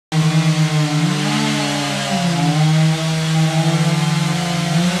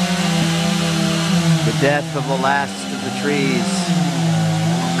Death of the last of the trees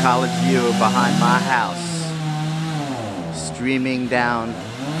on College View behind my house, streaming down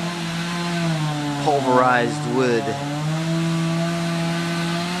pulverized wood.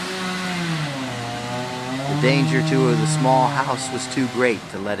 The danger to the small house was too great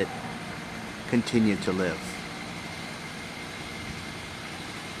to let it continue to live.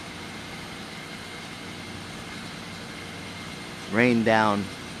 Rained down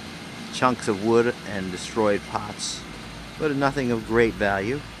chunks of wood and destroyed pots, but nothing of great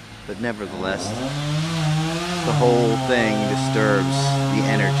value. But nevertheless, the whole thing disturbs the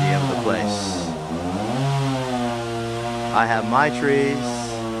energy of the place. I have my trees.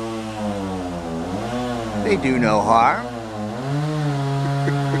 They do no harm.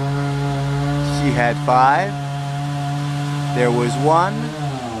 She had 5. There was 1.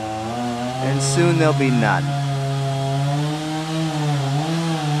 And soon there'll be none.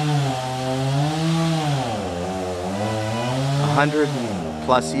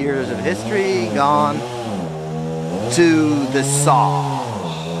 100+ years of history gone to the saw.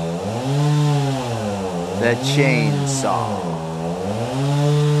 The chainsaw.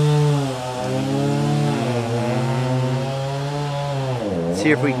 Let's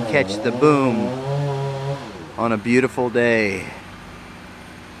see if we can catch the boom on a beautiful day.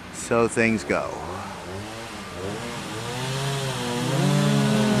 So things go.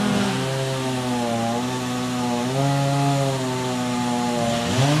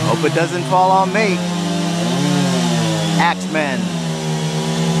 Hope it doesn't fall on me. Axemen.